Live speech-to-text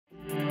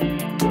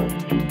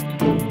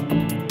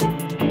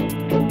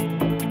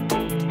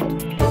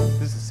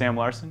Sam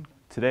Larson.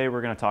 Today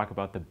we're going to talk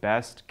about the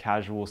best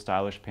casual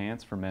stylish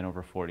pants for men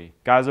over 40.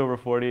 Guys over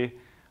 40,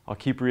 I'll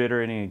keep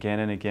reiterating again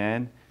and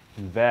again,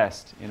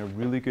 invest in a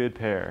really good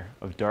pair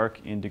of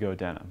dark indigo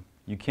denim.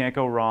 You can't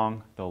go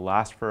wrong, they'll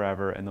last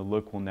forever, and the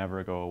look will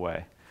never go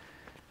away.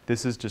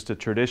 This is just a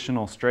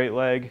traditional straight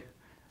leg,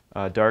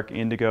 dark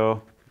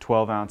indigo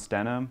 12-ounce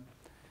denim.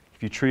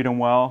 If you treat them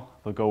well,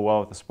 they'll go well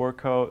with a sport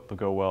coat, they'll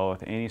go well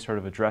with any sort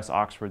of a dress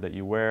Oxford that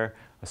you wear,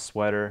 a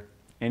sweater.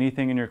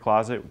 Anything in your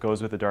closet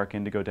goes with a dark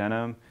indigo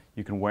denim.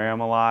 You can wear them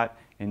a lot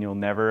and you'll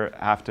never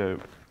have to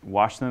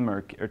wash them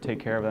or take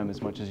care of them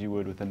as much as you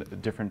would with a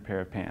different pair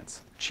of pants.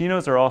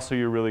 Chinos are also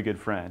your really good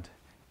friend.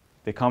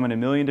 They come in a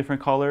million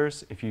different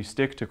colors. If you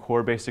stick to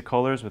core basic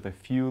colors with a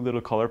few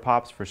little color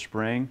pops for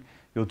spring,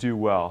 you'll do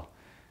well.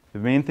 The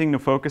main thing to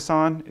focus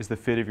on is the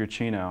fit of your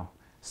chino.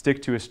 Stick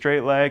to a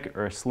straight leg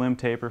or a slim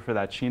taper for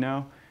that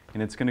chino,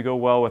 and it's going to go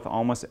well with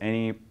almost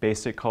any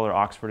basic color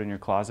Oxford in your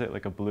closet,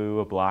 like a blue,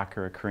 a black,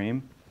 or a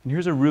cream. And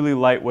here's a really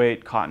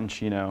lightweight cotton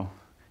chino.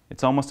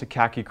 It's almost a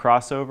khaki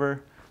crossover.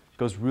 It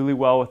goes really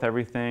well with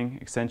everything,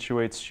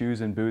 accentuates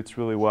shoes and boots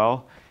really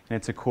well, and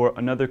it's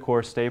another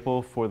core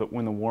staple for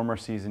when the warmer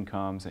season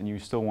comes and you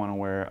still want to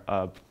wear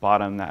a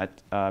bottom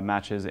that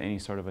matches any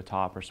sort of a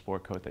top or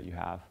sport coat that you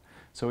have.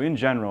 So in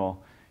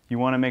general, you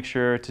want to make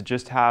sure to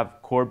just have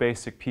core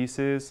basic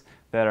pieces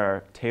that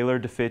are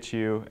tailored to fit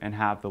you and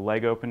have the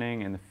leg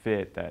opening and the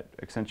fit that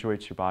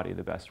accentuates your body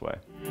the best way.